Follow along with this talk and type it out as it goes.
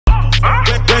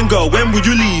girl, when will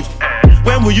you leave?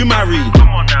 When will you marry?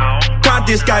 Can't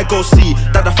this guy go see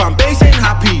that the fan base ain't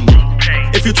happy?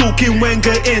 If you're talking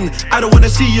Wenger in, I don't wanna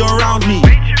see you around me.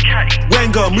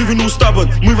 Wenger, moving all stubborn,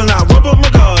 moving like Robert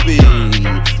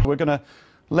Mugabe. We're gonna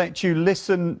let you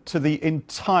listen to the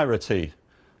entirety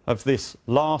of this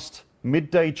last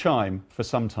midday chime for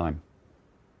some time.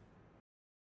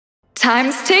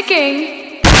 Time's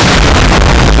ticking.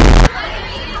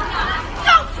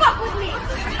 Don't fuck with me!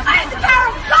 I have the power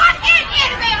of God and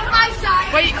anime on my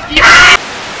side! Wait,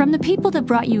 From the people that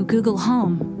brought you Google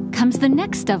Home comes the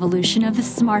next evolution of the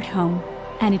smart home.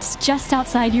 And it's just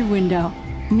outside your window.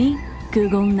 Meet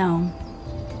Google Gnome.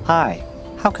 Hi,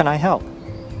 how can I help?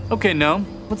 Okay, Gnome,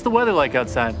 what's the weather like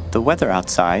outside? The weather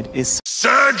outside is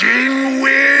surging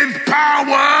with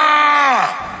power!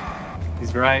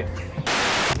 He's right.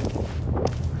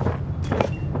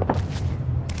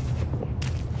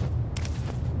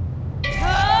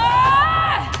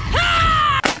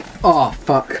 Oh,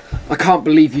 fuck. I can't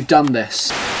believe you've done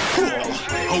this.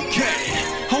 Okay.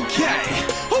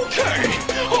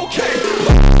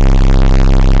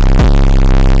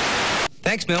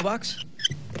 Thanks, mailbox.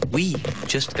 We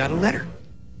just got a letter.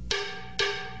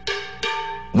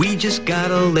 We just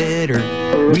got a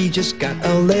letter. We just got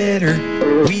a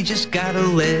letter. We just got a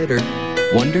letter.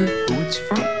 Wonder who it's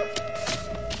from.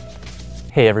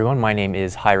 Hey everyone, my name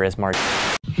is Hi-Res Mark.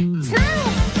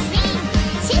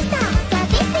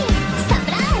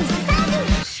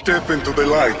 Step into the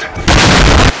light.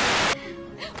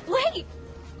 Wait!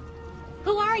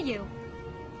 Who are you?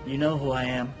 You know who I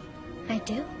am. I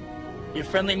do. Your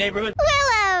friendly neighborhood.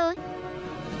 Willow!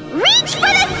 Reach for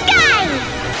the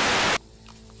sky!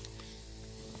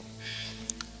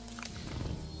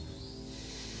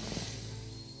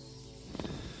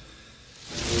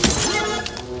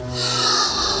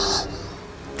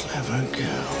 Clever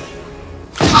girl.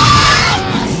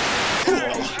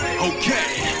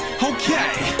 Okay.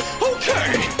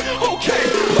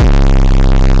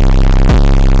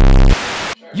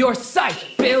 Your sight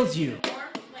fails you.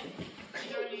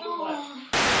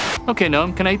 Okay,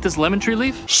 Gnome, can I eat this lemon tree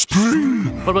leaf?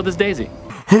 Spring What about this daisy?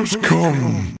 has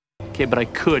come. Okay, but I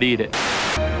could eat it.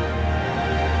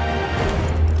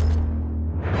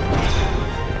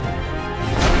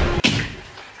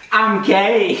 I'm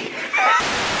gay.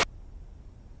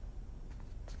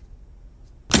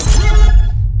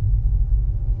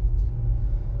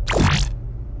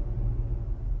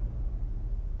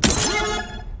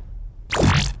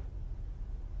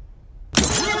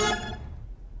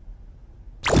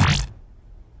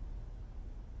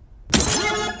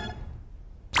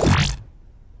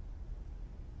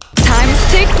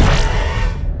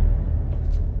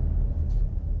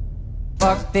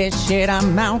 Fuck this shit,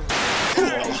 I'm out.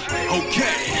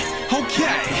 Okay.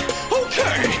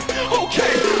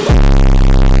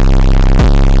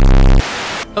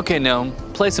 Okay, Gnome,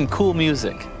 play some cool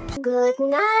music. Good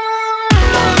night!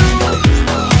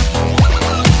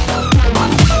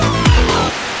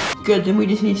 Good, then we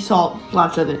just need salt.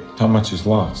 Lots of it. How much is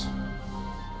lots?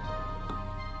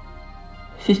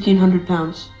 1,500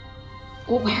 pounds.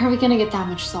 Well, where are we gonna get that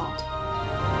much salt?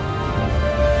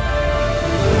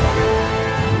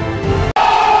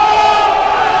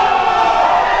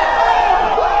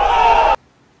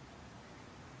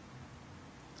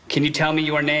 Can you tell me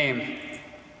your name?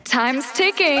 Time's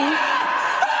ticking.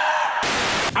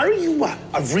 Are you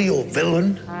a real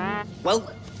villain?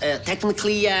 Well,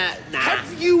 technically, nah.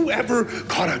 Have you ever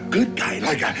caught a good guy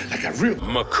like a real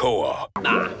Makoa?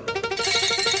 Nah.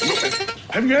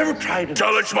 Have you ever tried to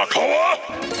challenge Makoa?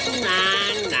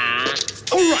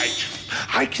 Nah. All right.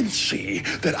 I can see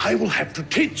that I will have to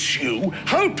teach you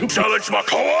how to challenge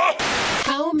Makoa.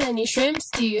 How many shrimps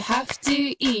do you have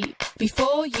to eat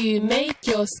before you make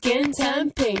your skin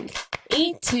turn pink?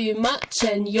 Eat too much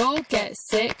and you'll get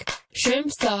sick.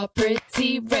 Shrimps are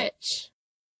pretty rich.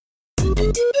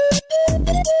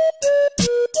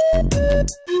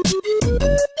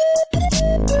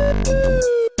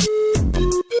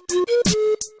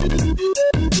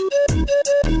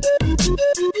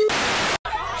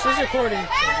 She's recording.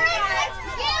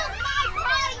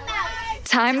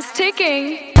 Time's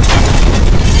ticking.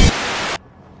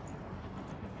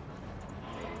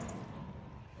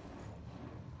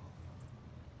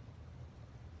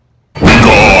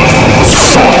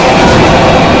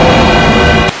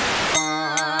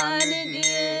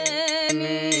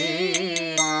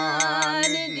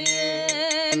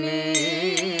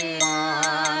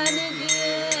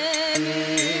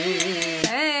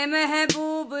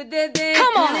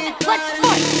 Come on, let's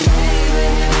fight!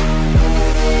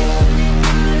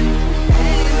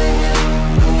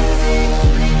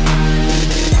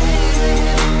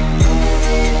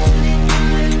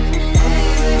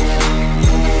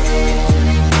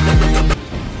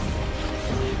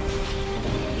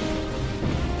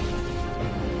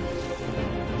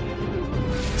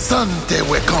 bastante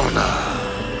huecona.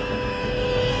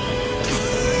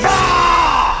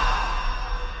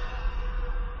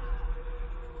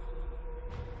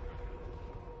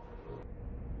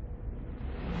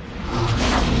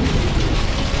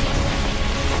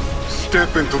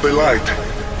 Step into the light.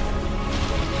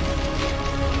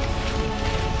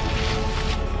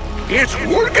 It's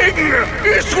working!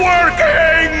 It's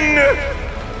working!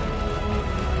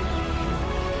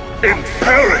 In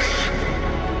Paris!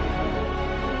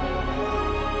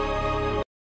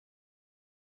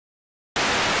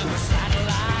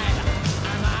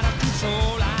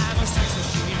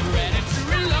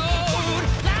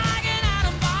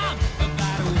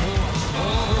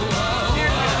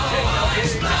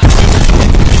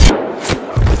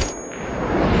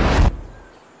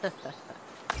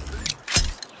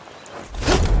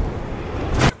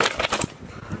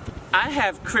 I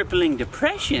have crippling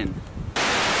depression.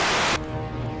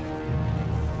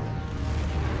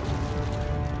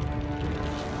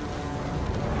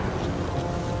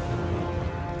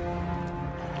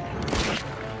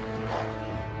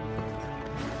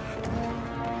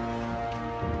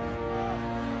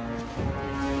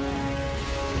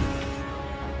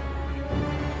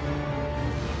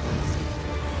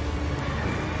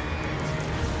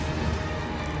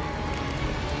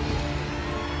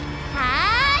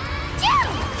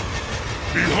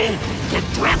 Behold the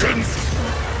dragons!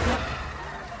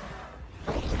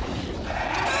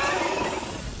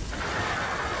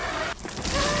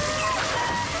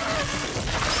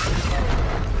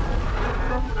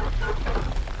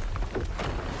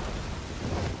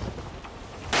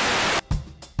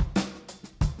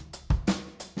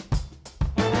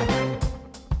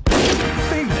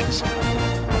 Feelings?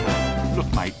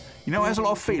 Look, mate, you know there's a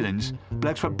lot of feelings.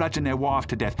 Blokes would bludgeon their wife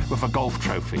to death with a golf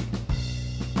trophy.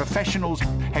 Professionals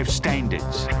have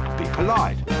standards. Be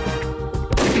polite.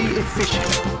 Be efficient.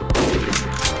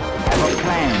 Have a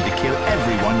plan to kill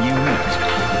everyone you meet.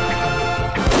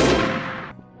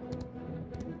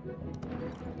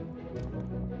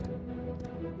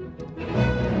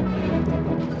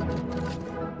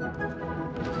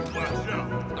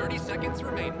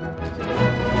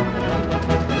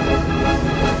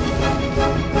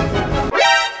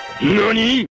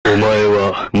 NANI?! お前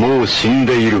はもう死ん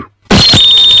でいる。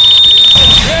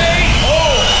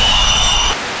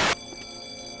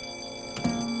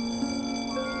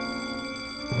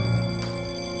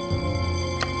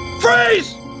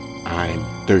Freeze! I'm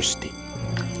thirsty.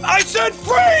 I said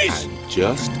freeze! I'm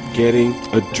just getting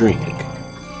a drink.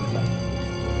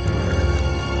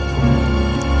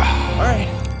 Alright,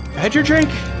 had your drink.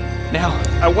 Now,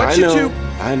 I want you to...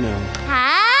 I know.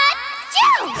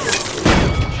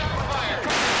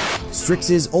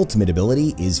 Strix's ultimate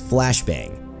ability is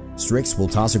Flashbang. Strix will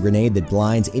toss a grenade that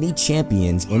blinds any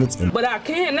champions in its... But I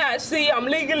cannot see, I'm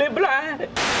legally blind.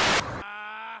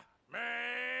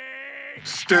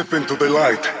 Step into the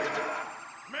light.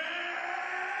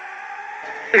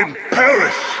 In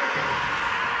Paris!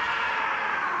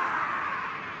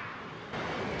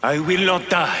 I will not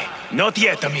die. Not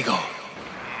yet, amigo.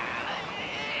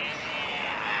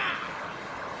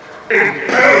 In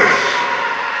Paris!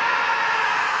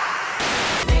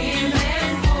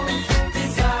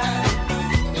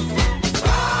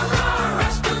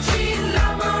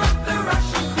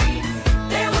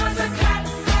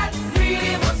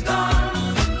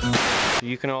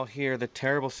 You can all hear the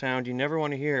terrible sound you never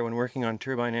want to hear when working on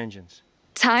turbine engines.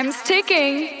 Time's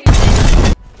ticking.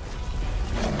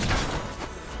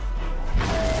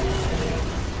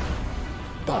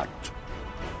 But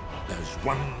there's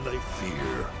one they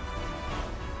fear.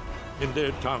 In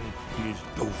their tongue, he is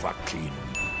Dovahkiin,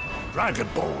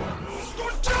 Dragonborn.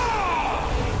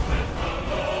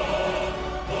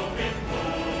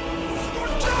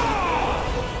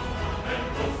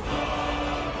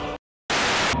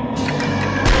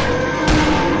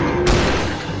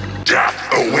 Death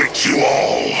awaits you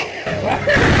all!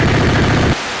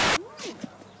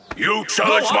 You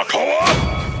challenge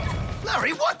Makoa?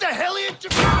 Larry, what the hell are you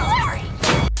doing? Larry!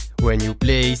 When you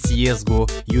play CSGO,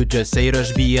 you just say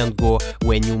rush B and go.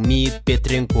 When you meet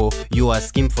Petrenko, you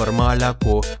ask him for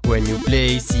Malako. When you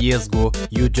play CSGO,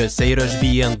 you just say rush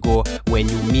B and go. When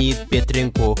you meet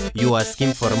Petrenko, you ask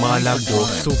him for Malako.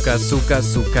 Сука, сука,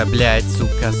 сука, блять,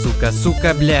 сука, сука,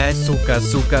 сука, блять, сука,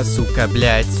 сука, сука,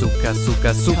 блять, сука,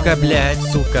 сука, сука, блять,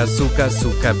 сука, сука,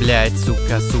 сука, блять,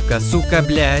 сука, сука, сука,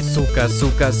 блять, сука,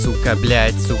 сука, сука,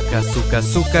 блять, сука, suka,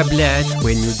 suka, блять.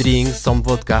 When you drink some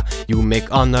vodka, you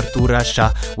make honor to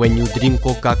Russia. When you drink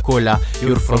Coca-Cola,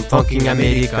 you're from fucking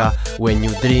America. When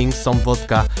you drink some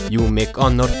vodka, you make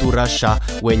honor to Russia.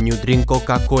 When you drink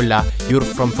Coca-Cola, you're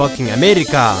from fucking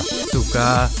America.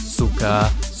 Suka, suka,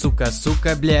 сука,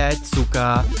 сука, блядь,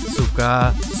 сука,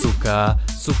 сука, сука,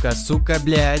 сука, сука,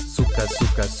 блядь, сука,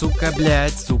 сука, сука,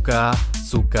 блядь, сука,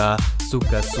 сука,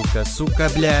 сука, сука, сука,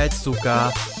 блядь,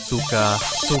 сука, сука,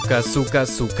 сука, сука,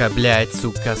 сука, блядь,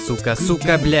 сука, сука,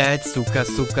 сука, блядь, сука,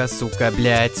 сука, сука,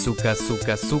 блядь, сука,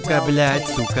 сука, сука, блядь,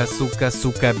 сука, сука,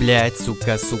 сука, блядь,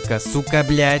 сука, сука, сука,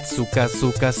 блядь, сука,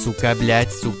 сука, сука,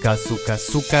 блядь, сука, сука,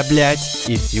 сука, блядь.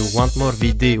 If you want more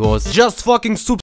videos, just fucking